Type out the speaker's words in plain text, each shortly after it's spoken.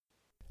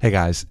Hey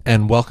guys,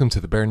 and welcome to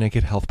the Bare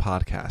Naked Health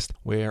Podcast,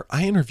 where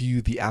I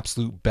interview the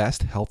absolute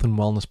best health and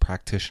wellness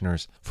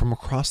practitioners from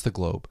across the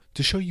globe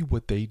to show you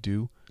what they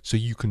do so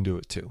you can do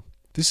it too.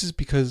 This is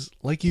because,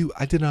 like you,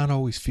 I did not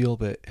always feel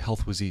that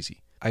health was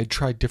easy. I had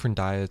tried different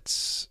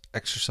diets,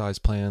 exercise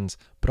plans,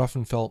 but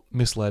often felt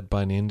misled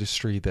by an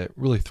industry that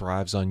really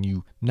thrives on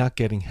you not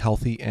getting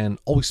healthy and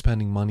always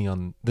spending money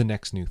on the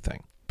next new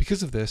thing.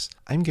 Because of this,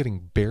 I'm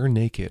getting bare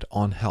naked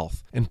on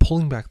health and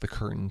pulling back the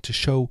curtain to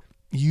show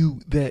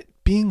you that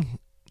being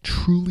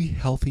truly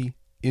healthy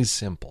is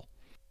simple.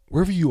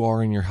 Wherever you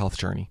are in your health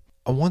journey,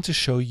 I want to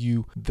show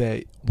you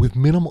that with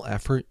minimal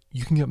effort,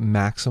 you can get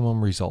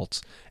maximum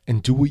results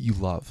and do what you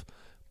love.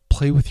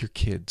 Play with your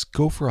kids,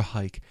 go for a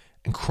hike,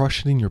 and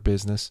crush it in your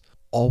business,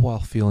 all while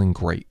feeling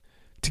great.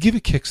 To give a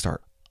kickstart,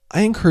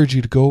 I encourage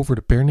you to go over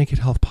to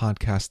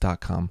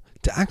barenakedhealthpodcast.com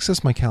to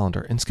access my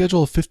calendar and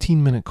schedule a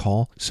 15-minute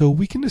call so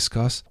we can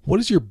discuss what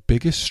is your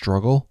biggest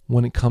struggle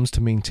when it comes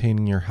to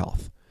maintaining your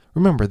health.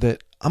 Remember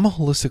that I'm a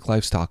holistic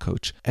lifestyle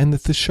coach and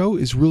that the show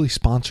is really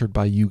sponsored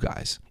by you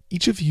guys.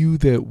 Each of you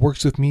that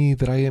works with me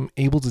that I am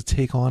able to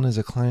take on as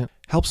a client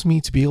helps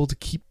me to be able to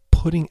keep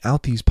putting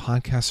out these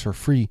podcasts for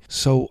free.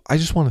 So I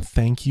just want to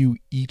thank you,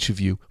 each of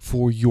you,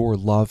 for your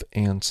love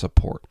and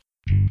support.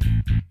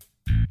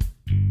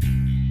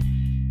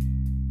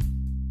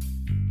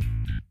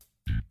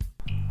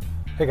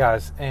 Hey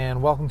guys,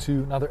 and welcome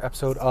to another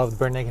episode of the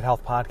Bare Naked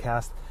Health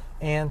Podcast.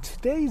 And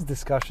today's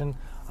discussion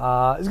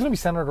is going to be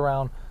centered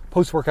around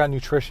post-workout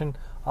nutrition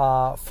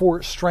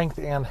for strength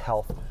and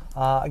health.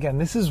 Again,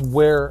 this is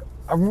where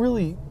I'm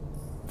really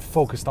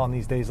focused on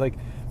these days, like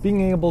being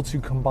able to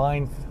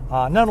combine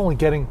not only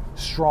getting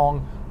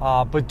strong,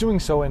 but doing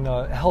so in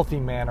a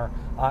healthy manner,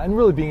 and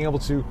really being able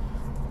to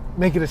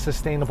make it a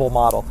sustainable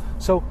model.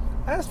 So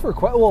I asked for a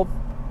question.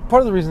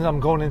 Part of the reason I'm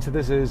going into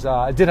this is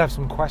I did have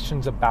some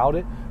questions about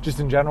it, just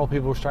in general.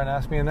 People were trying to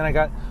ask me, and then I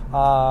got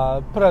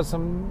put out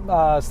some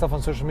stuff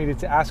on social media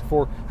to ask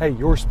for, hey,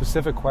 your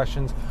specific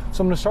questions.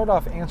 So I'm going to start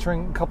off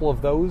answering a couple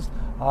of those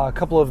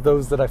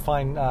that I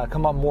find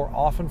come up more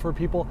often for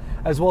people,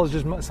 as well as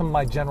just some of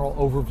my general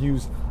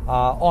overviews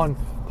on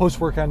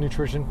post-workout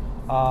nutrition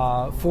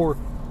for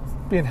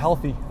being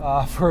healthy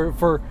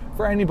for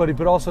anybody,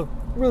 but also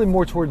really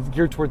more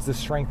geared towards the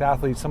strength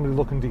athlete, somebody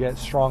looking to get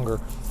stronger.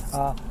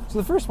 So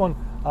the first one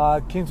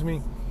came to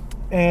me,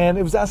 and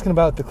it was asking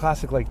about the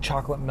classic like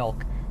chocolate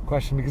milk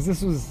question, because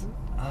this was,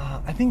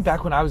 I think,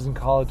 back when I was in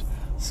college.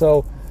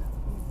 So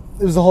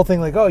it was the whole thing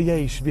like, oh yeah,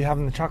 you should be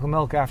having the chocolate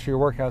milk after your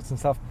workouts and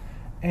stuff.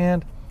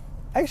 And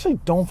I actually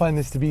don't find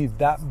this to be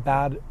that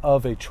bad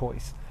of a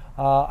choice.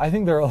 I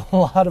think there are a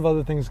lot of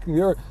other things.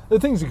 There are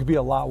things that could be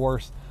a lot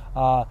worse.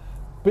 But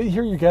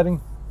here you're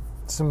getting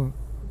some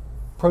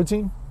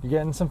protein, you're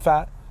getting some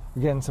fat,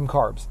 you're getting some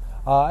carbs.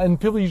 And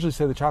people usually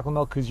say the chocolate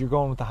milk because you're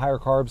going with the higher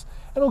carbs.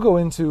 And we'll go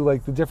into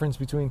like the difference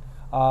between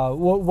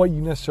what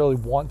you necessarily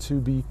want to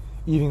be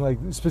eating, like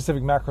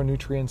specific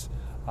macronutrients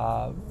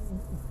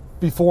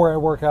before a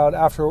workout,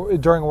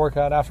 during a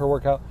workout, after a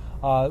workout.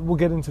 We'll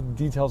get into the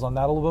details on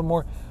that a little bit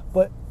more.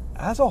 But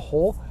as a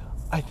whole,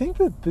 I think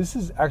that this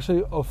is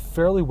actually a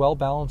fairly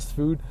well-balanced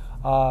food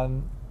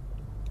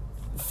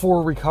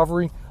for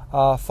recovery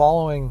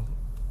following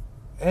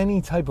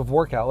any type of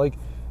workout. Like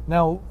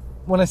now,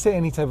 when I say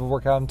any type of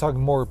workout, I'm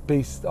talking more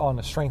based on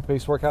a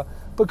strength-based workout,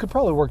 but could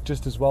probably work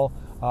just as well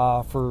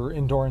for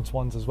endurance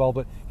ones as well.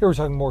 But here we're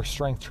talking more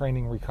strength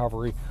training,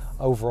 recovery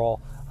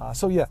overall.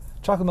 So yeah,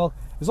 chocolate milk,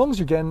 as long as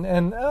you're getting,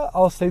 and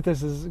I'll state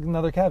this as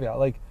another caveat,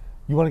 like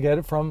you want to get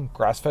it from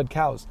grass-fed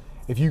cows.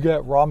 If you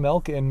get raw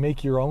milk and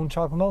make your own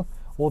chocolate milk,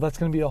 well, that's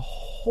going to be a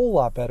whole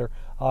lot better.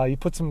 You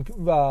put some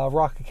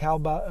raw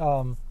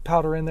cacao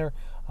powder in there,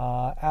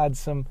 add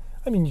some,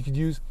 you could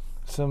use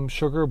some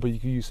sugar, but you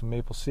could use some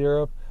maple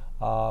syrup,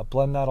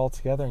 blend that all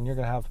together, and you're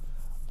going to have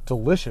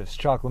delicious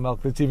chocolate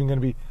milk that's even going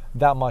to be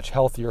that much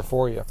healthier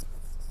for you.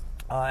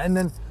 And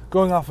then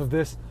going off of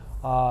this,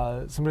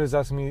 somebody was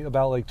asking me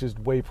about like just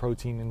whey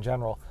protein in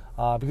general,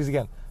 because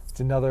again, it's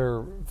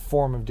another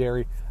form of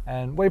dairy,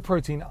 and whey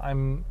protein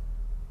I'm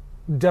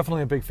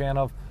definitely a big fan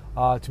of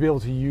to be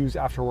able to use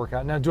after a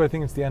workout. Now, do I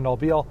think it's the end-all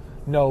be-all?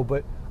 No,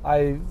 but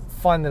I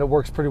find that it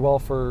works pretty well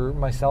for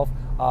myself.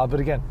 But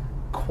again,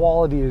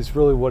 quality is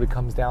really what it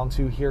comes down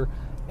to here,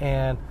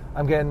 and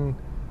I'm getting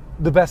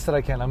the best that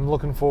I can. I'm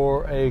looking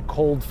for a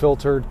cold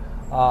filtered,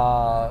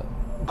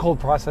 cold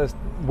processed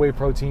whey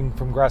protein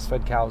from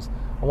grass-fed cows.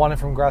 I want it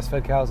from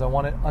grass-fed cows. I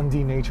want it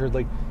undenatured.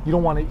 Like, you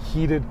don't want it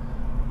heated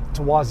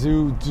to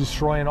wazoo,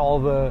 destroying all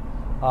the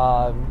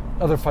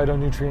other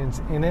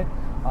phytonutrients in it.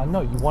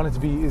 No, you want it to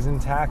be as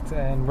intact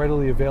and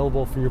readily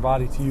available for your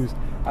body to use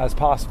as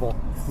possible.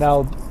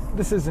 Now,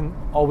 this isn't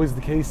always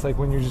the case. Like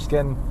when you're just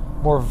getting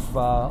more of,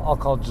 I'll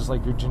call it just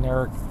like your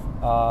generic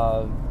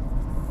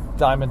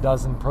dime a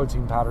dozen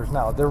protein powders.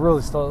 Now, there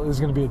really still is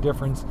going to be a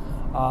difference.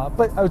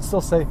 But I would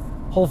still say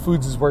Whole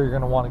Foods is where you're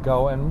going to want to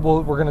go. And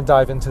we're going to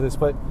dive into this.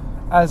 But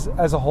as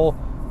a whole,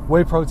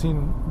 whey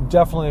protein,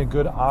 definitely a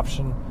good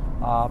option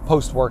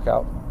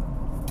post-workout.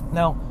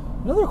 Now,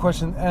 another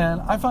question,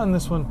 and I found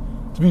this one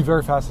to be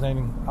very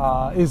fascinating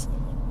is,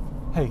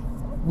 hey,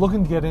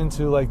 looking to get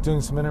into like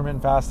doing some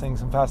intermittent fasting,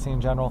 some fasting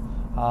in general,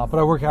 but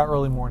I work out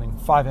early morning,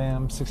 5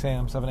 a.m., 6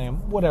 a.m., 7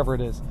 a.m., whatever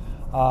it is.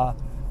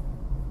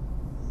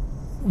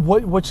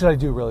 What should I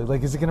do really?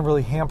 Like, is it going to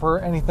really hamper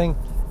anything?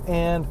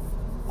 And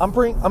I'm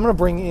going to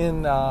bring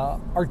in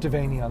Art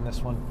Devaney on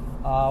this one,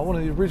 one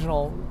of the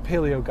original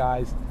paleo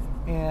guys,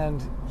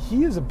 and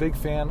he is a big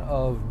fan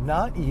of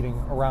not eating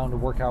around a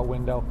workout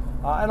window,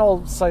 and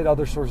I'll cite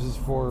other sources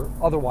for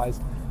otherwise,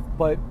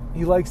 but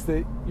he likes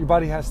that your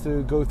body has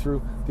to go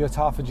through the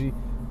autophagy,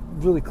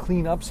 really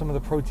clean up some of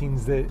the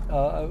proteins that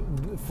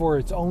for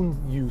its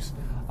own use.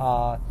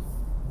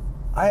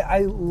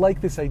 I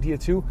like this idea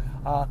too.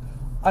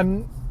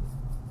 I'm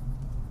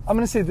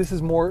going to say this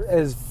is more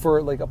as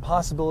for like a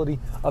possibility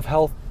of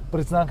health, but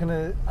it's not going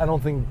to, I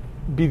don't think,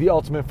 be the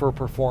ultimate for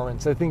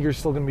performance. I think you're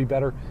still going to be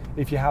better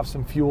if you have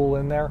some fuel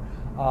in there.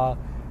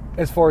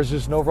 As far as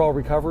just an overall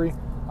recovery,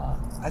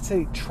 I'd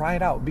say try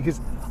it out, because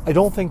I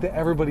don't think that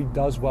everybody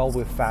does well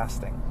with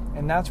fasting.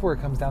 And that's where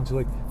it comes down to,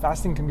 like,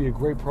 fasting can be a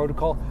great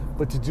protocol,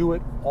 but to do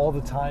it all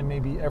the time,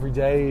 maybe every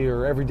day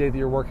or every day that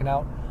you're working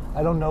out,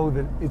 I don't know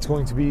that it's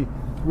going to be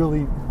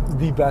really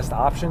the best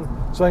option.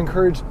 So I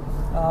encourage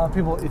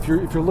people, if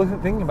you're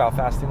thinking about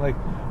fasting, like,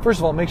 first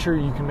of all, make sure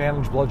you can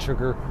manage blood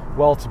sugar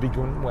well to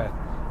begin with.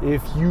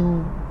 If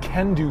you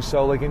can do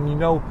so, like, and you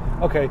know,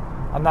 okay,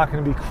 I'm not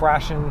going to be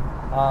crashing,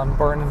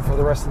 burning for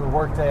the rest of the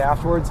workday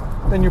afterwards,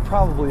 then you're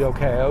probably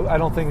okay. I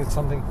don't think it's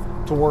something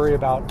to worry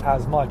about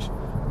as much.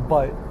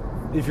 But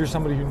if you're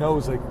somebody who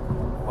knows, like,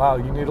 wow,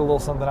 you need a little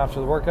something after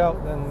the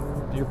workout, then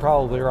you're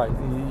probably right.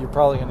 You're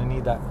probably going to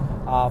need that.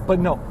 But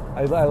no,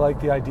 I like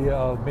the idea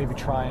of maybe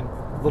trying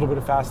a little bit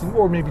of fasting,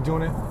 or maybe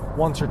doing it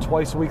once or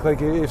twice a week.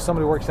 Like, if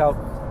somebody works out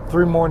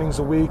 3 mornings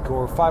a week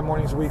or 5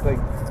 mornings a week, like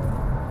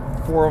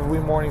 4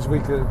 mornings a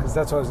week, because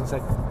that's what I was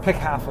going to say. Pick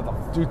half of them.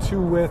 Do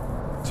 2 with,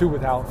 2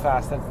 without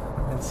fasting,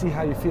 and see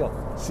how you feel.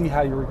 See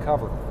how you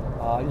recover.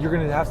 You're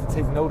going to have to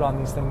take note on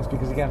these things,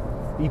 because, again,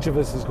 each of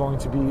us is going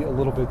to be a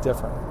little bit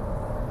different.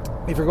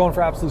 If you're going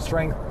for absolute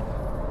strength,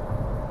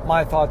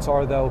 my thoughts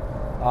are, though,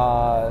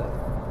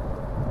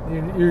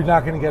 you're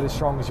not going to get as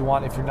strong as you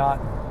want if you're not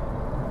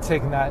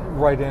taking that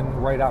right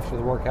after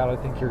the workout. I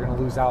think you're going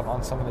to lose out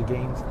on some of the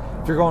gains.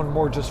 If you're going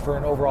more just for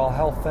an overall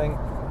health thing,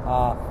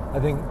 I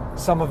think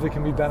some of it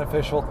can be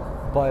beneficial,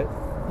 but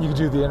you can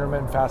do the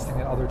intermittent fasting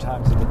at other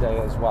times of the day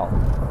as well.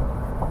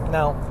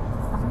 Now,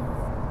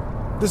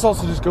 this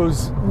also just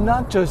goes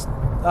not just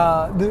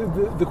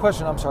the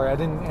question, I'm sorry, I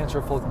didn't answer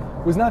it fully,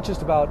 was not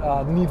just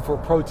about the need for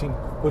protein,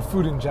 but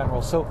food in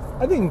general. So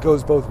I think it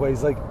goes both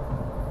ways. Like,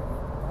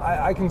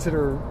 I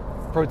consider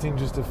protein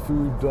just a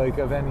food, like,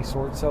 of any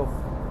sort. So,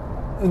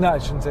 no, I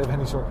shouldn't say of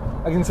any sort.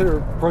 I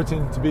consider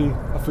protein to be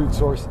a food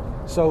source.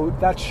 So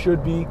that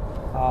should be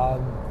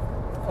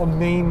a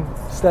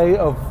mainstay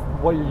of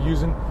what you're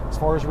using as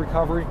far as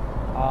recovery.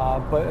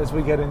 But as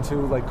we get into,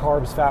 like,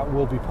 carbs, fat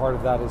will be part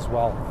of that as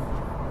well.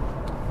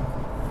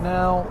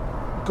 Now,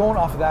 going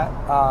off of that,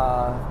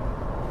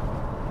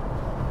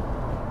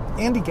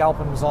 Andy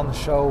Galpin was on the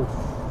show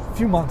a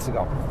few months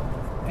ago,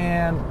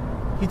 and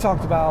he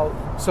talked about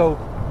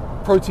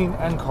protein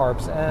and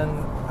carbs,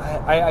 and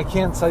I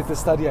can't cite the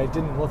study, I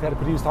didn't look at it,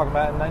 but he was talking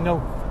about it, and I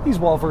know he's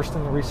well versed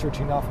in the research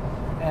enough,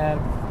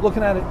 and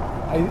looking at it,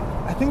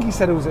 I think he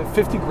said it was at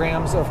 50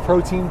 grams of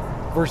protein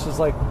versus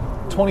like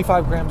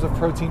 25 grams of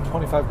protein,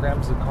 25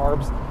 grams of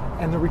carbs,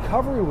 and the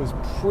recovery was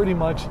pretty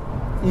much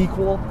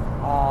equal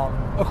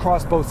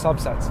across both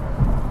subsets.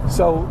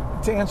 So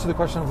to answer the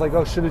question of, like,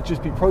 oh, should it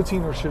just be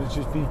protein or should it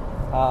just be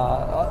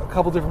a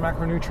couple different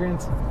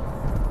macronutrients?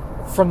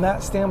 From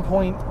that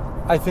standpoint,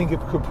 I think it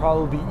could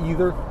probably be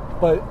either,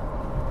 but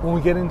when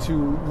we get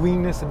into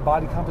leanness and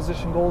body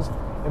composition goals,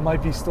 it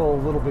might be still a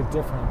little bit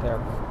different there.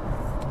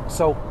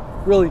 So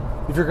really,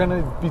 if you're going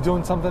to be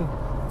doing something,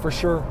 for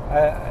sure,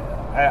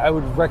 I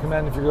would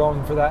recommend, if you're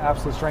going for that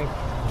absolute strength,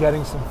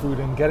 getting some food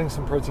in, getting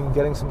some protein,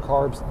 getting some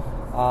carbs.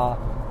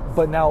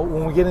 But now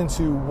when we get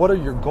into what are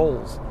your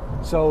goals?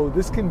 So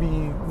this can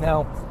be,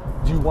 now,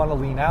 do you want to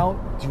lean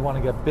out? Do you want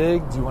to get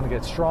big? Do you want to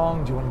get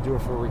strong? Do you want to do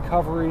it for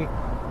recovery?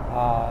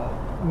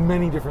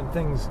 Many different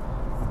things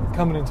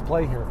coming into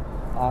play here.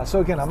 So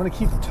again, I'm going to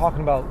keep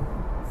talking about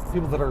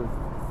people that are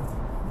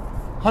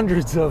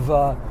hundreds of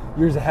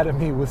years ahead of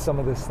me with some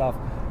of this stuff,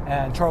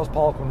 and Charles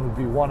Poliquin would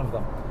be one of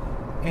them.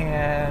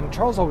 And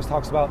Charles always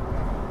talks about,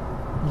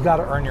 you got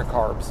to earn your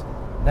carbs.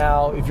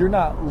 Now, if you're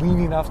not lean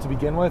enough to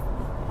begin with,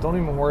 don't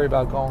even worry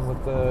about going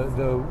with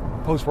the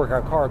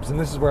post-workout carbs. And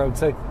this is where I would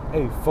say,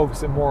 hey,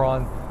 focus it more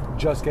on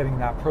just getting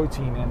that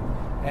protein in.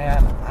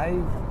 And I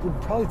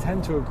would probably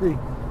tend to agree.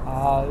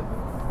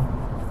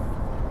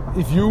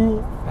 If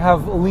you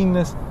have a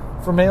leanness,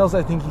 for males,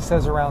 I think he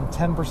says around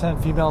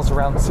 10%, females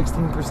around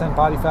 16%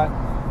 body fat,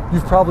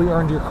 you've probably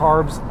earned your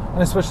carbs.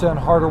 And especially on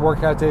harder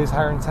workout days,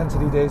 higher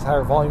intensity days,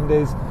 higher volume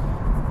days,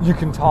 you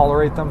can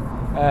tolerate them,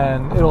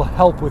 and it'll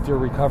help with your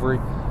recovery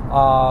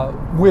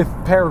with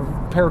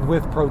paired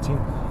with protein.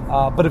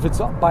 But if it's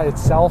by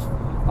itself,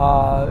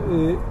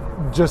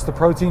 just the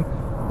protein,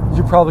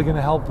 you're probably going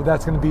to help, but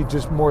that's going to be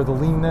just more the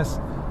leanness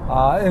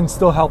and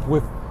still help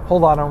with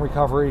hold on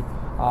recovery.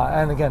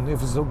 And again,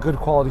 if it's a good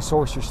quality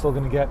source, you're still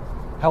going to get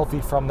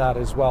healthy from that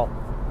as well.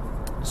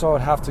 So I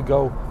would have to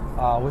go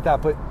with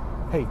that. But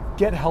hey,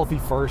 get healthy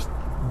first.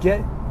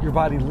 Get your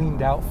body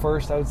leaned out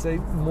first, I would say,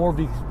 more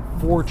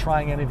before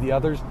trying any of the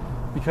others.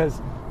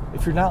 Because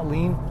if you're not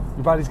lean,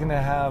 your body's going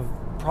to have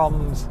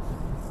problems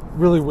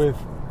really with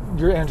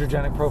your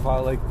androgenic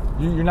profile. Like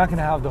you're not going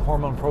to have the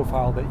hormone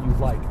profile that you'd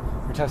like.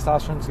 Your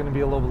testosterone is going to be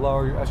a little bit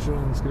lower. Your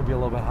estrogen is going to be a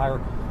little bit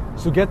higher.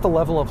 So get the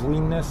level of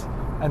leanness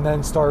and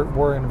then start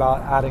worrying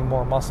about adding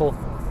more muscle.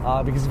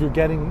 Because if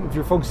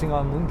you're focusing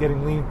on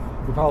getting lean,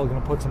 you're probably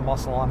going to put some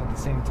muscle on at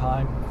the same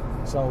time.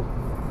 So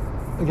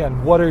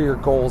again, what are your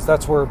goals?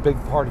 That's where a big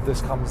part of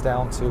this comes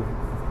down to.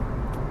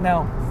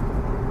 Now,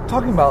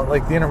 talking about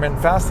like the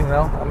intermittent fasting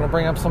though, I'm going to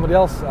bring up somebody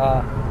else.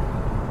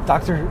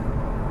 Dr.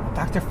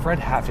 Fred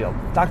Hatfield,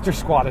 Dr.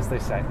 Squat as they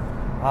say.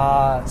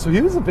 So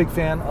he was a big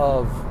fan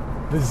of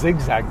the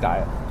zigzag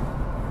diet.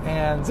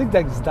 And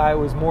zigzag's diet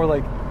was more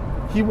like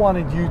he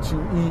wanted you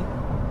to eat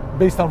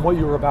based on what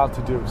you were about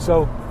to do.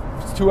 So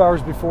if it's 2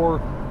 hours before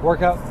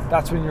workout,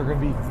 that's when you're going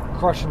to be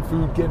crushing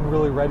food, getting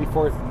really ready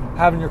for it,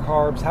 having your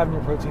carbs, having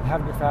your protein,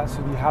 having your fat,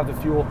 so that you have the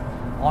fuel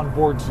on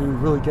board to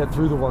really get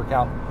through the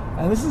workout.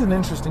 And this is an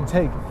interesting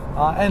take.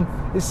 And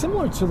it's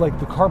similar to like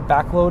the carb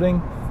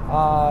backloading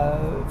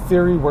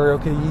theory where,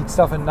 okay, you eat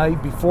stuff at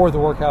night before the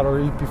workout or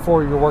eat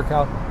before your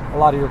workout, a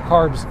lot of your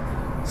carbs.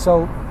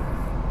 So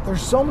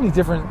there's so many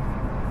different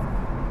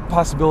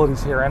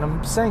possibilities here. And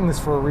I'm saying this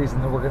for a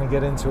reason that we're going to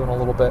get into in a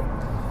little bit.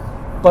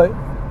 But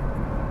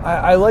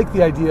I like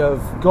the idea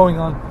of going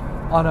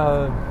on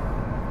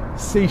a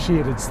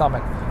satiated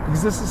stomach,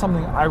 because this is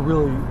something I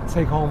really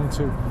take home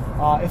to.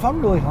 If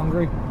I'm really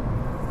hungry,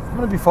 I'm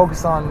going to be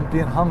focused on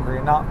being hungry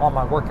and not on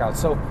my workout.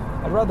 So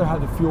I'd rather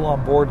have the fuel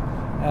on board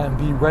and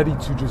be ready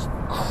to just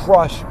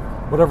crush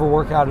whatever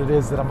workout it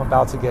is that I'm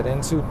about to get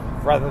into,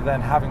 rather than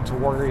having to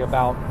worry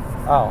about,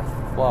 oh,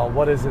 well,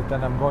 what is it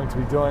that I'm going to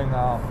be doing?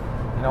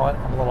 You know what,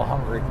 I'm a little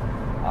hungry.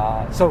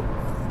 So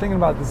thinking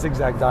about the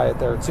zigzag diet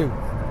there too.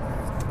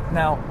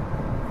 Now,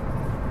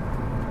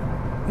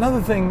 another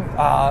thing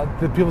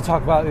that people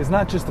talk about is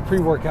not just the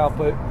pre-workout,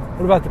 but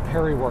what about the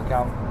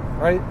peri-workout,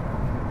 right?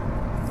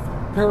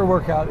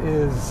 Peri-workout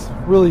is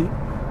really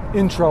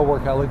intro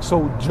workout. Like,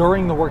 so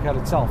during the workout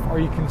itself, are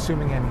you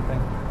consuming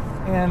anything?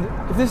 And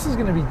if this is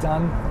going to be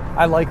done,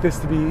 I like this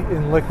to be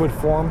in liquid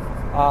form.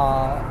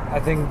 I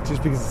think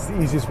just because it's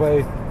the easiest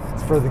way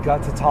for the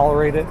gut to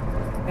tolerate it.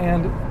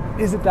 And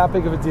is it that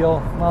big of a deal?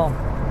 Well,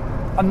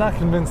 I'm not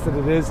convinced that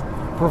it is,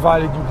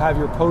 provided you have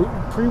your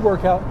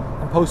pre-workout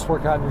and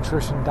post-workout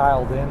nutrition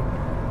dialed in.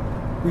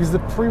 Because the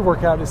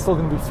pre-workout is still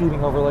going to be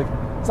feeding over, like,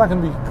 it's not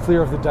going to be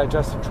clear of the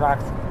digestive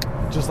tract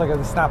just like at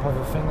the snap of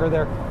a finger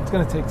there. It's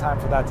going to take time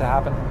for that to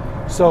happen.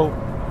 So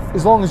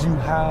as long as you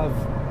have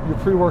your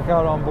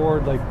pre-workout on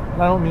board, like,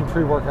 and I don't mean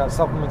pre-workout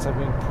supplements, I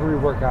mean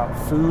pre-workout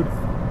food,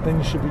 then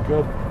you should be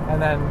good.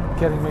 And then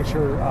make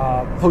sure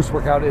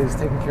post-workout is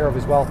taken care of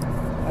as well.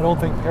 I don't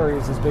think peri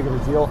is as big of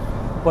a deal,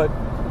 but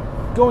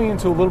going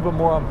into a little bit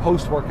more on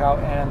post-workout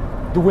and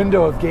the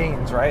window of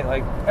gains, right?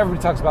 Like,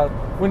 everybody talks about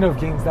window of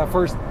gains. That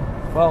first,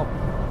 well,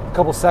 a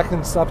couple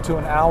seconds up to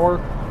an hour,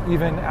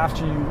 even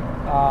after you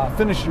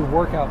finish your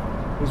workout,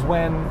 is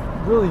when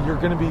really you're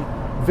going to be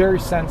very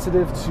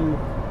sensitive to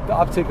the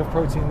uptake of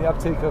protein, the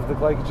uptake of the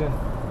glycogen,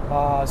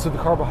 so the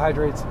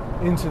carbohydrates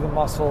into the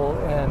muscle,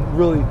 and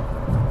really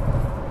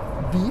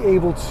be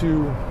able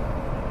to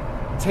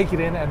take it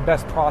in and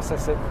best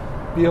process it,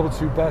 be able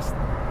to best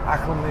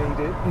acclimate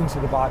it into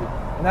the body.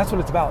 And that's what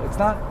it's about. It's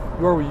not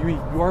you are what you eat,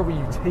 you are what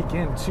you take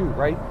in too,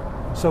 right?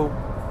 So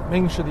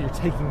making sure that you're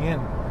taking in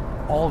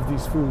all of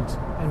these foods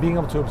and being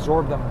able to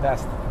absorb them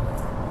best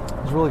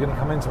is really going to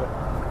come into it.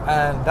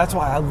 And that's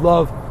why I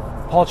love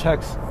Paul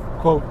Chek's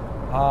quote,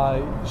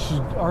 you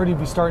should already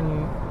be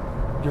starting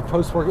your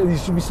post-workout, you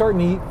should be starting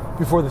to eat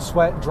before the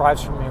sweat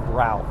drives from your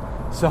brow.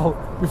 So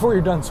before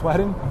you're done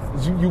sweating,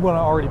 you want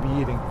to already be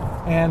eating.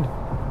 And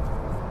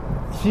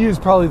he is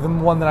probably the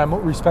one that I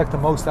respect the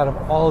most out of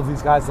all of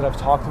these guys that I've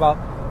talked about.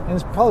 And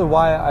it's probably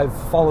why I've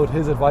followed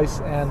his advice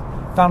and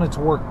found it to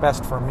work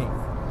best for me.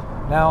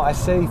 Now, I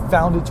say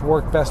found it to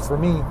work best for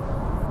me,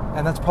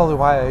 and that's probably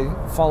why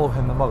I follow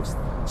him the most.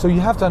 So you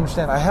have to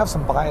understand, I have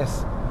some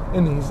bias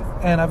in these,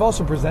 and I've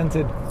also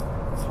presented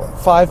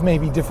 5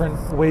 maybe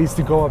different ways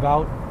to go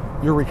about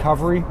your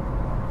recovery.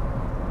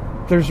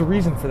 There's a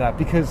reason for that,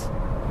 because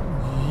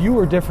you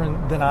are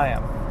different than I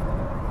am.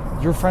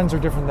 Your friends are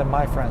different than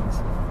my friends,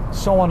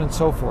 so on and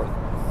so forth.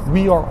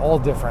 We are all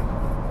different,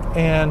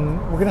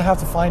 and we're going to have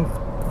to find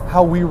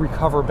how we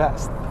recover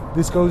best.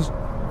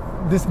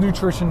 This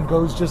nutrition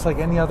goes just like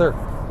any other.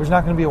 There's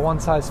not going to be a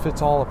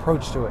one-size-fits-all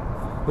approach to it.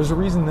 There's a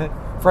reason that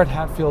Fred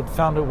Hatfield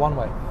found it one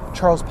way.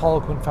 Charles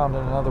Poliquin found it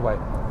another way.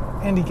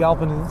 Andy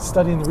Galpin is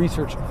studying the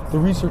research. The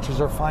researchers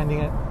are finding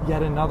it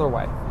yet another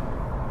way.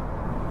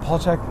 Paul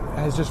Chek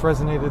has just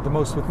resonated the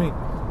most with me.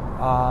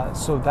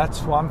 So that's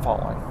who I'm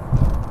following.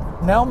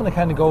 Now I'm going to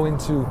kind of go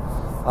into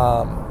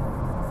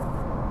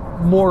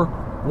more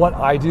what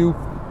I do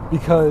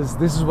because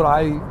this is what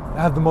I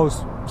have the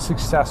most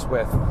success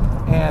with.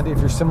 And if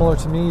you're similar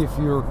to me, if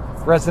you're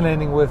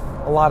resonating with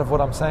a lot of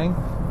what I'm saying,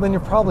 then you're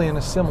probably in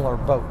a similar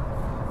boat.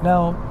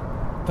 Now,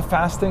 the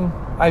fasting,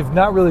 I've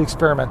not really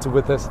experimented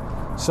with this,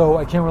 so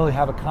I can't really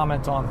have a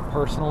comment on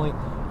personally.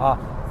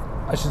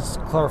 I should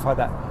clarify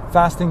that.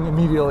 Fasting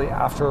immediately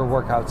after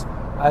workouts.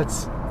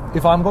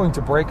 If I'm going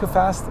to break a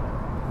fast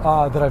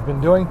that I've been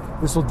doing,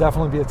 this will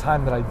definitely be a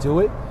time that I do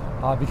it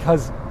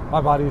because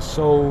my body is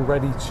so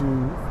ready to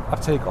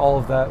uptake all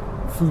of that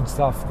food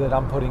stuff that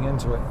I'm putting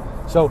into it.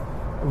 So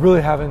I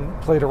really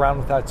haven't played around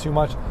with that too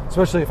much,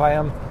 especially if I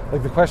am,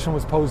 like the question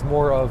was posed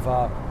more of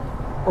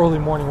early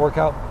morning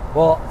workout.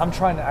 Well, I'm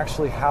trying to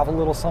actually have a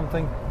little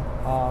something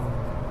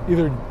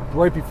either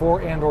right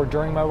before and or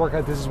during my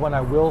workout. This is when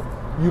I will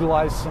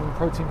utilize some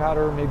protein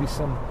powder, maybe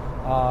some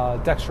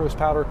dextrose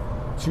powder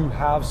to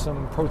have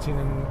some protein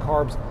and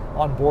carbs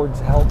on board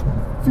to help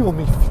fuel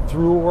me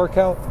through a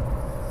workout.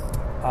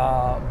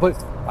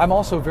 But I'm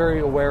also very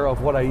aware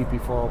of what I eat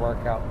before a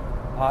workout.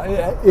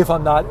 If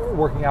I'm not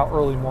working out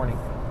early morning,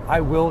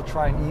 I will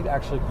try and eat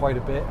actually quite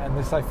a bit, and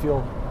this I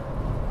feel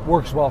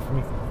works well for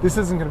me. This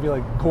isn't going to be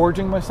like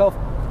gorging myself,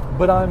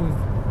 but I'm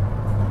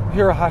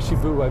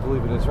Hirahashi-bu, I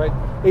believe it is, right?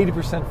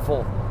 80%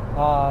 full.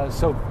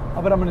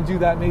 But I'm going to do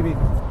that maybe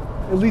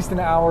at least an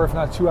hour, if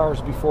not 2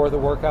 hours before the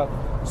workout,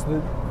 so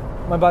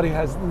that my body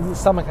the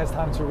stomach has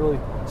time to really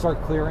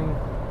start clearing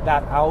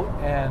that out,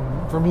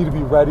 and for me to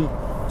be ready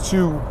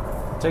to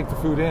take the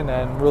food in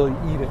and really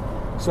eat it.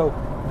 So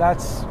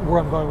that's where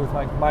I'm going with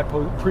my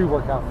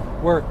pre-workout,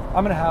 where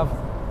I'm going to have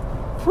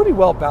pretty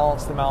well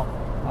balanced amount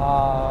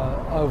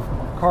of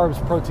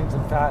carbs, proteins,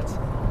 and fats,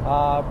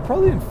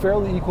 probably in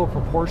fairly equal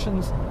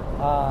proportions.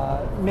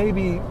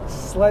 Maybe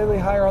slightly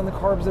higher on the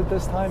carbs at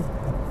this time,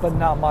 but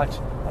not much.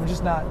 I'm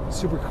just not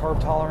super carb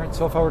tolerant,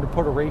 so if I were to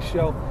put a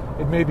ratio,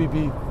 it'd maybe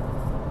be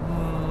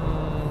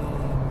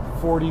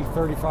 40,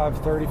 35,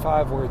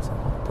 35, where it's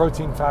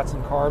protein, fats,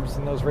 and carbs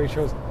in those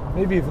ratios.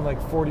 Maybe even like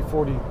 40,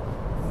 40.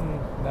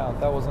 No,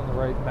 that wasn't the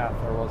right math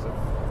there, was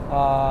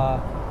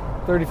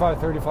it? 35,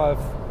 35,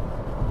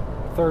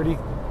 30.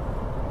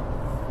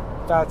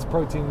 Fats,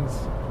 proteins,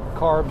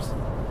 carbs,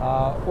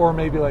 or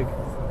maybe like,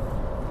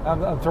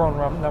 I'm throwing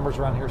numbers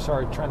around here,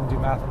 sorry, trying to do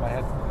math in my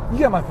head. You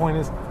get my point.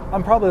 Is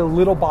I'm probably a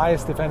little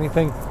biased, if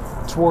anything,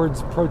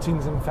 towards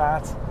proteins and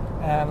fats,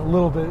 and a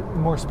little bit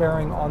more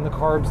sparing on the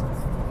carbs.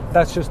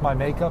 That's just my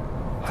makeup.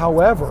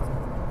 However,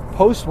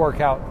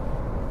 post-workout,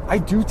 I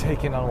do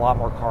take in a lot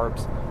more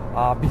carbs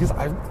because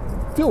I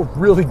feel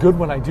really good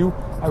when I do.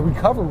 I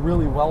recover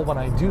really well when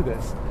I do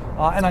this.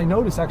 And I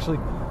notice actually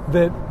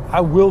that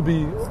I will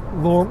be a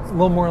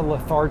little more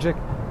lethargic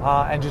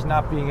and just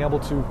not being able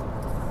to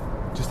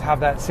just have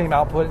that same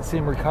output,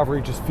 same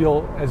recovery, just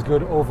feel as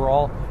good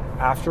overall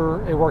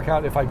after a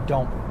workout if I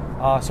don't.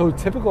 So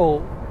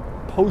typical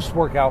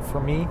post-workout for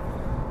me,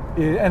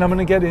 and I'm going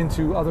to get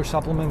into other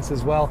supplements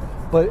as well,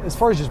 but as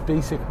far as just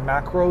basic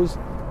macros,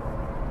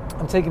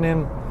 I'm taking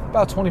in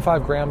about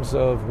 25 grams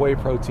of whey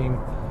protein,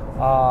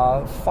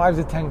 5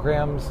 to 10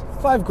 grams,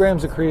 5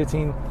 grams of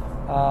creatine.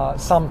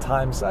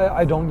 Sometimes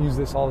I don't use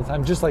this all the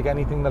time, just like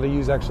anything that I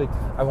use. Actually,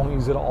 I won't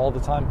use it all the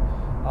time.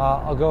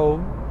 I'll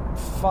go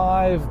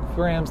 5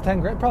 grams,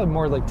 10 grams, probably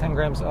more like 10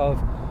 grams of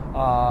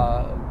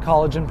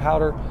collagen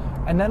powder,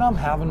 and then I'm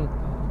having,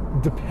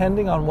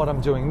 depending on what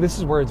I'm doing, this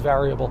is where it's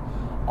variable,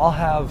 I'll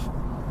have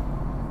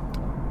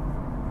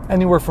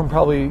anywhere from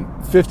probably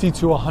 50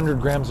 to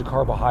 100 grams of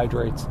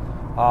carbohydrates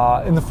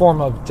in the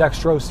form of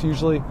dextrose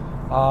usually,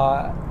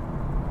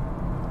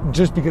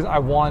 just because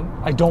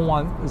I don't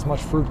want as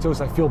much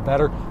fructose. I feel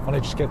better when I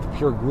just get the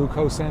pure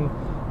glucose in.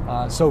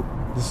 So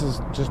this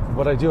is just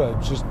what I do. I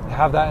just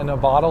have that in a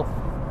bottle,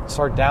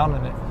 start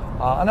downing it.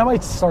 And I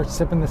might start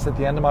sipping this at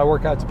the end of my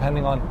workout,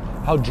 depending on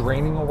how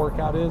draining a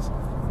workout is.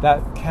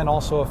 That can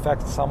also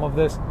affect some of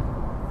this.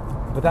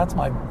 But that's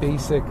my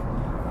basic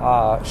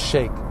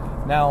shake.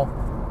 Now,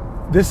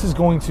 this is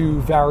going to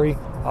vary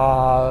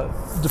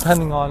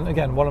depending on,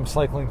 again, what I'm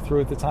cycling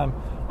through at the time.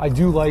 I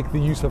do like the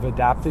use of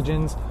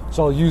adaptogens,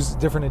 so I'll use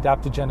different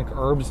adaptogenic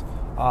herbs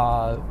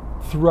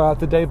throughout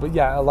the day. But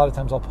yeah, a lot of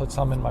times I'll put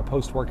some in my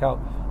post-workout.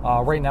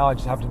 Right now I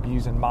just happen to be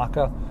using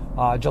maca,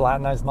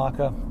 gelatinized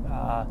maca.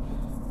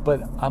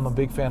 But I'm a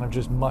big fan of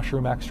just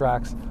mushroom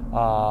extracts,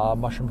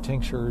 mushroom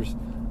tinctures.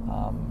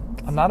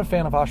 I'm not a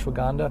fan of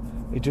ashwagandha.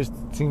 It just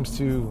seems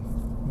to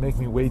make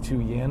me way too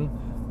yin,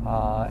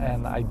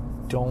 and I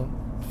don't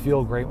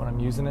feel great when I'm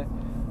using it.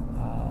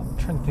 I'm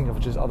trying to think of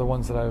just other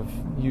ones that I've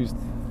used.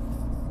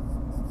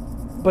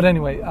 But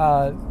anyway,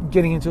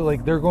 getting into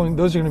like those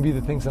are going to be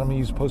the things that I'm going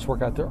to use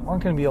post-workout. There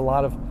aren't going to be a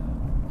lot of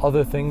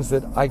other things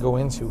that I go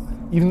into,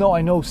 even though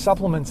I know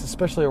supplements,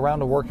 especially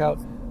around a workout,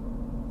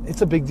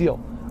 it's a big deal.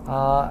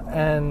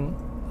 And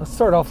let's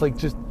start off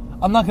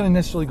I'm not going to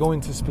necessarily go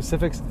into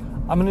specifics.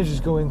 I'm going to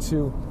just go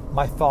into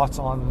my thoughts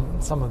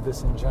on some of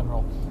this in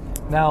general.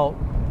 Now,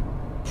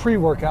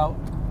 pre-workout,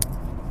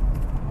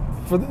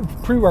 for the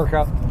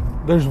pre-workout,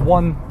 there's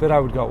one that I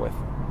would go with.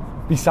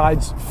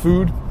 Besides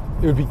food,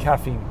 it would be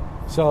caffeine.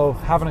 So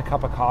having a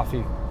cup of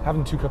coffee,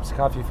 having 2 cups of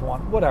coffee if you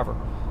want, whatever.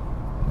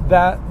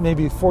 That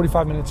maybe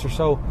 45 minutes or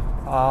so,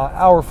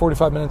 hour,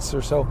 45 minutes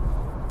or so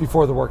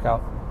before the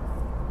workout.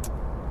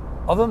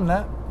 Other than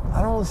that,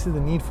 I don't really see the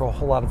need for a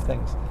whole lot of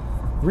things.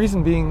 The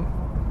reason being,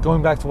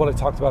 going back to what I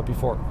talked about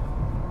before,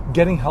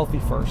 getting healthy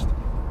first.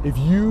 If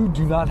you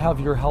do not have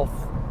your health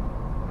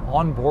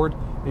on board,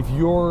 if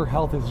your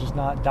health is just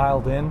not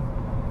dialed in,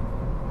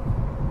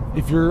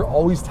 if you're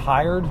always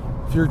tired,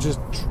 if you're just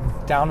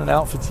down and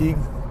out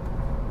fatigued,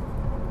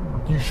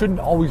 you shouldn't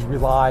always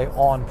rely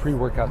on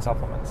pre-workout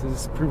supplements.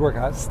 This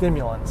pre-workout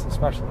stimulants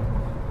especially.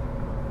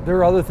 There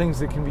are other things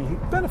that can be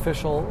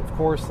beneficial, of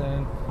course,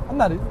 and I'm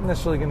not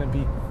necessarily going to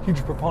be a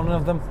huge proponent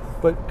of them,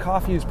 but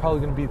coffee is probably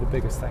going to be the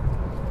biggest thing.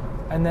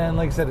 And then,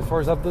 like I said, as far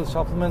as other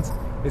supplements,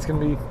 it's going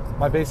to be,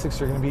 my basics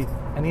are going to be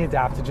any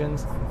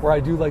adaptogens, where I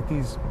do like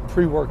these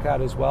pre-workout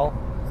as well.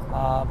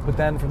 But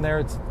then from there,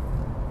 it's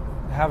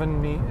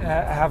having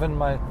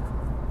my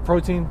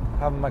protein,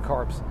 having my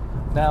carbs.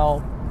 Now,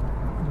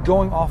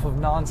 going off of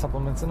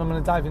non-supplements, and I'm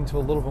going to dive into a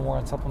little bit more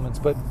on supplements,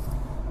 but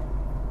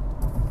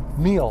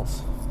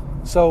meals.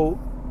 So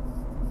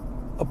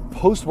a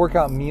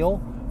post-workout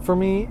meal for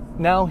me,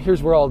 now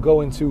here's where I'll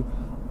go into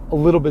a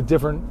little bit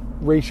different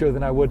ratio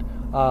than I would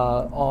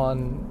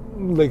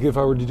on, like if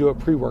I were to do a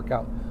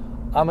pre-workout.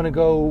 I'm going to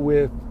go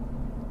with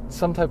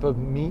some type of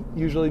meat,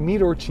 usually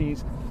meat or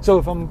cheese. So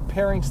if I'm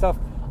pairing stuff,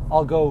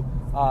 I'll go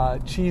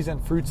cheese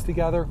and fruits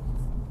together.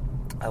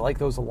 I like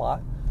those a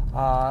lot.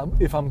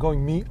 If I'm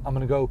going meat, I'm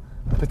going to go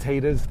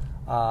potatoes,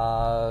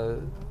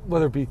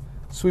 whether it be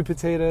sweet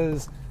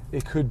potatoes,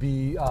 it could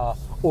be,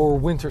 or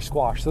winter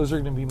squash. Those are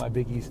going to be my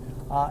biggies.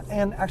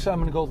 And actually, I'm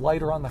going to go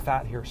lighter on the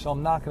fat here, so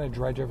I'm not going to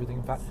dredge everything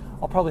in fat.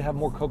 I'll probably have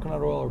more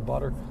coconut oil or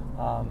butter,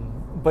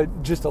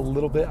 but just a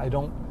little bit. I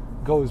don't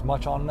go as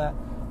much on that.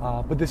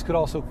 But this could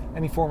also,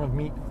 any form of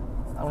meat.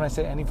 When I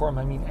say any form,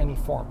 I mean any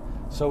form.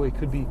 So it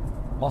could be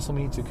muscle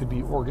meats, it could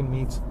be organ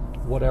meats,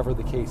 whatever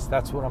the case.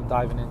 That's what I'm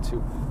diving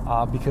into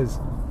because,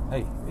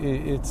 hey,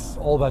 it's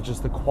all about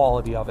just the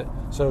quality of it.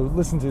 So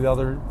listen to the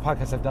other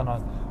podcasts I've done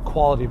on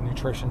quality of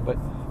nutrition. But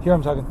here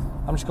I'm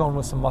just going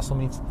with some muscle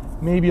meats,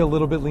 maybe a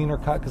little bit leaner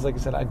cut because, like I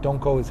said, I don't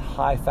go as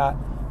high fat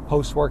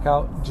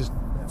post-workout. Just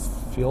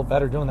feel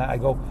better doing that. I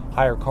go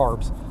higher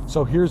carbs.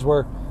 So here's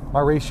where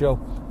my ratio,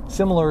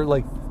 similar,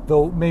 like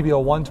though maybe a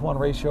 1-to-1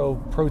 ratio,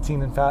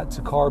 protein and fat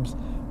to carbs,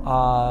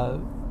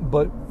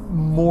 but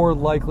more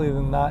likely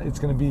than not, it's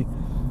going to be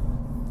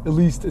at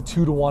least a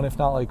 2-to-1, if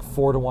not like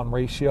 4-to-1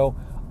 ratio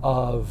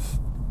of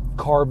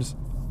carbs,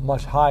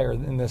 much higher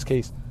in this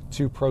case,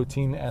 to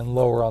protein and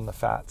lower on the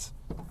fats.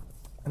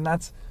 And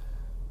that's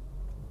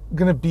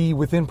going to be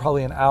within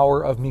probably an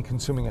hour of me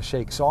consuming a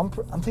shake. So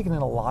I'm taking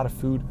in a lot of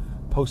food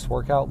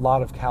post-workout, a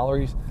lot of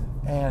calories,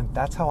 and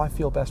that's how I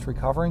feel best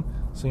recovering.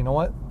 So you know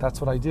what?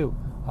 That's what I do.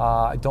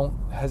 I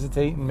don't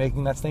hesitate in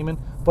making that statement,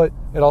 but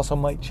it also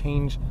might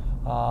change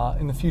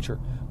in the future.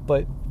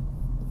 But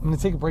I'm going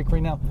to take a break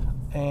right now,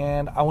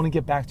 and I want to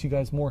get back to you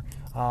guys more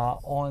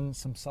on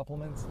some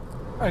supplements.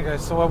 All right,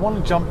 guys, so I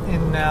want to jump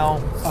in now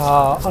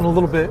on a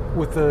little bit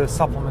with the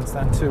supplements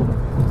then too.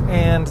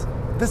 And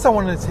this I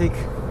wanted to take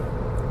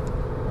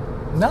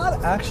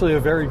not actually a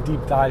very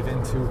deep dive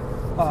into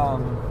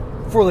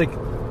for like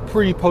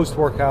pre-post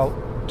workout,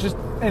 just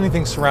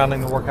anything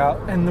surrounding the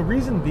workout. And the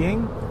reason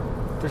being,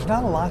 there's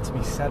not a lot to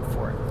be said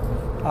for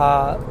it.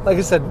 Like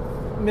I said,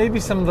 maybe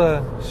some of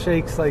the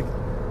shakes, like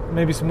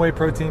maybe some whey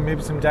protein,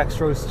 maybe some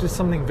dextrose, just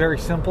something very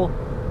simple.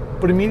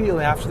 But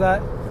immediately after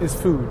that is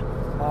food.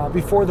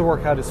 Before the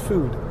workout is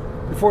food.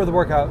 Before the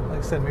workout, like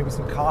I said, maybe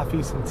some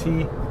coffee, some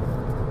tea.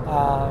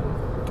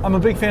 I'm a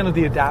big fan of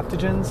the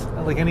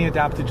adaptogens, like any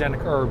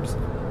adaptogenic herbs.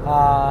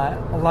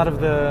 A lot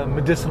of the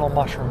medicinal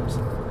mushrooms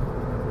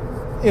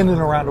in and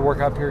around a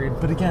workout period.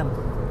 But again,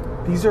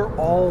 these are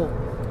all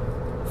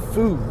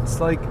foods.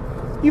 Like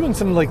even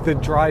some like the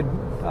dried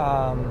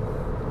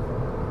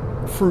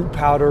fruit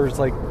powders,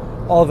 like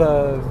all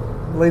the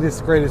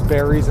latest, greatest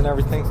berries and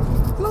everything.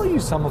 And I'll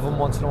use some of them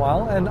once in a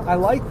while, and I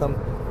like them.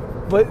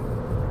 But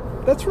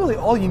that's really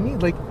all you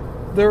need. Like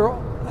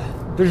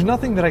there's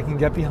nothing that I can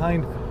get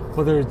behind,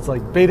 whether it's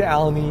like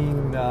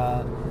beta-alanine,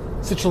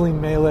 citrulline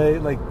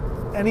malate, like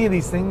any of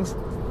these things,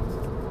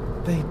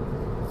 they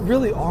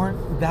really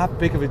aren't that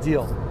big of a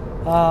deal.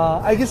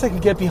 I guess I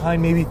could get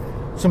behind maybe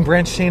some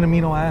branched chain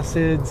amino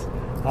acids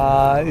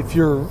if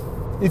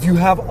you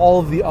have all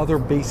of the other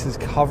bases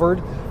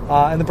covered.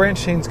 And the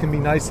branched chains can be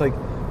nice, like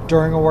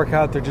during a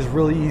workout, they're just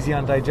really easy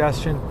on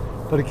digestion,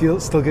 but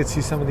it still gets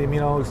you some of the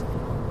aminos.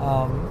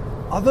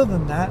 Other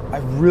than that, I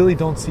really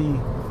don't see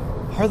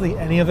hardly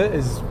any of it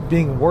as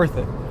being worth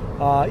it.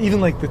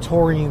 Even like the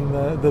taurine,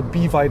 the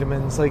B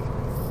vitamins, like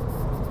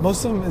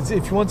most of them,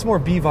 if you want some more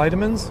B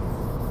vitamins,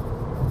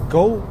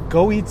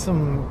 go eat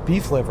some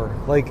beef liver.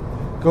 Like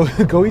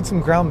go eat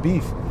some ground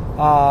beef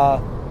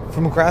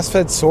from a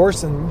grass-fed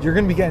source, and you're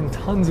going to be getting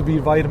tons of B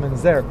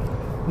vitamins there.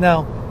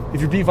 Now,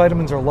 if your B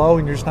vitamins are low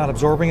and you're just not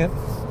absorbing it,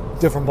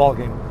 different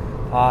ballgame.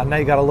 Now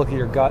you got to look at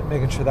your gut,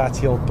 making sure that's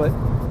healed. But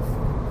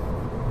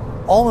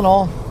all in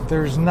all,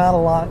 there's not a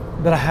lot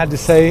that I had to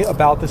say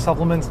about the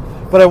supplements,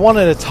 but I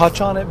wanted to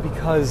touch on it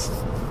because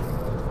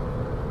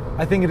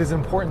I think it is an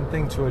important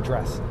thing to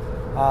address.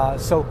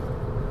 So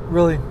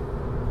really,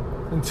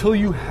 until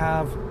you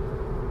have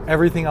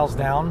everything else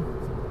down,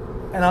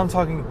 and I'm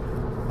talking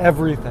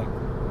everything,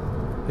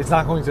 it's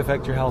not going to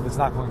affect your health, it's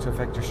not going to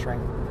affect your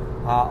strength.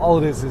 All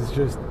it is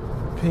just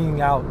peeing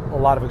out a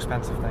lot of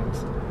expensive things.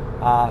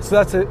 So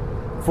that's it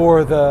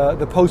for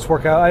the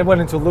post-workout. I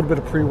went into a little bit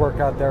of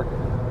pre-workout there,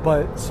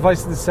 but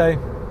suffice it to say,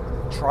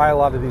 try a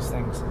lot of these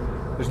things.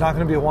 There's not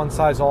going to be a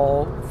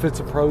one-size-all-fits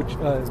approach,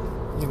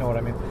 you know what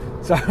I mean.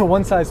 So a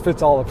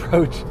one-size-fits-all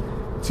approach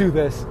to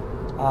this.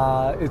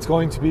 It's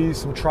going to be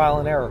some trial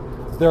and error.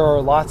 There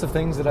are lots of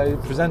things that I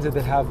presented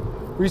that have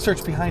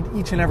research behind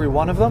each and every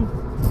one of them,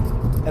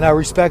 and I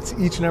respect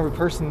each and every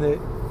person that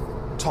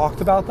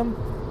talked about them,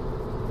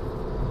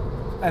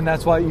 and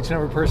that's why each and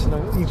every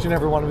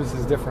one of us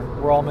is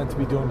different. We're all meant to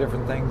be doing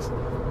different things.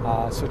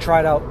 So try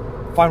it out,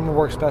 find what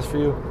works best for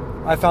you.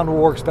 I found what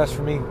works best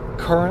for me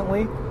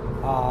currently,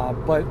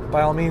 but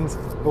by all means,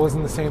 it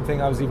wasn't the same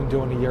thing I was even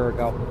doing a year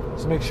ago.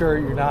 So make sure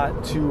you're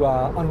not too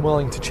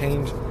unwilling to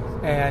change,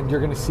 and you're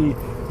going to see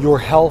your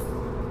health,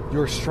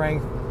 your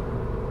strength,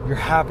 your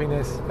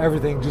happiness,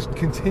 everything just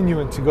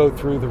continuing to go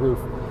through the roof.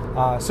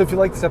 So if you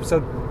like this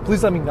episode,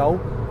 please let me know.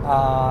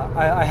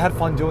 I had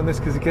fun doing this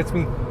because it gets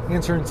me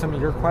answering some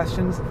of your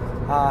questions.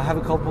 I have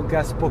a couple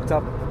guests booked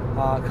up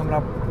coming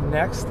up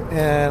next,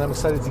 and I'm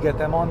excited to get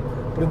them on.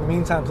 But in the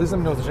meantime, please let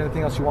me know if there's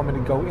anything else you want me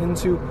to go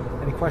into,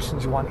 any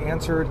questions you want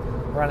answered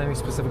around any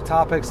specific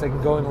topics. I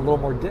can go in a little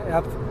more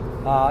depth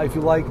if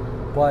you like.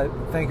 But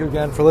thank you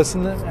again for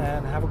listening,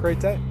 and have a great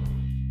day.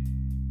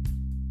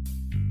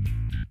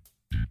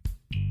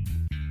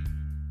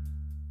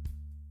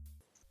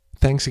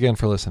 Thanks again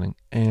for listening,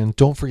 and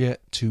don't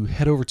forget to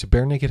head over to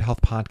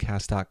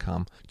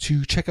barenakedhealthpodcast.com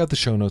to check out the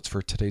show notes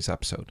for today's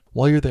episode.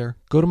 While you're there,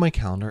 go to my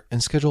calendar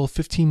and schedule a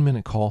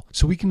 15-minute call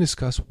so we can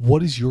discuss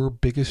what is your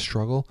biggest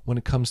struggle when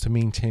it comes to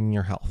maintaining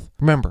your health.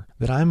 Remember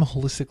that I'm a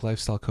holistic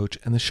lifestyle coach,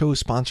 and the show is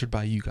sponsored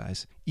by you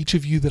guys. Each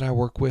of you that I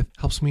work with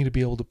helps me to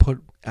be able to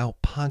put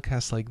out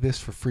podcasts like this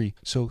for free,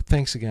 so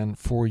thanks again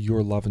for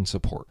your love and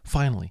support.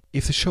 Finally,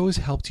 if the show has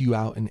helped you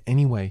out in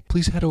any way,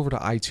 please head over to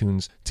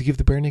iTunes to give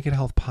the Bare Naked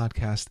Health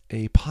Podcast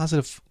a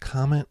positive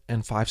comment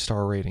and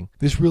 5-star rating.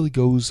 This really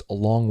goes a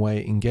long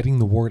way in getting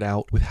the word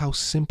out with how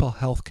simple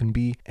health can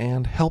be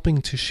and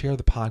helping to share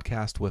the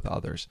podcast with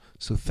others.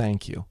 So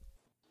thank you.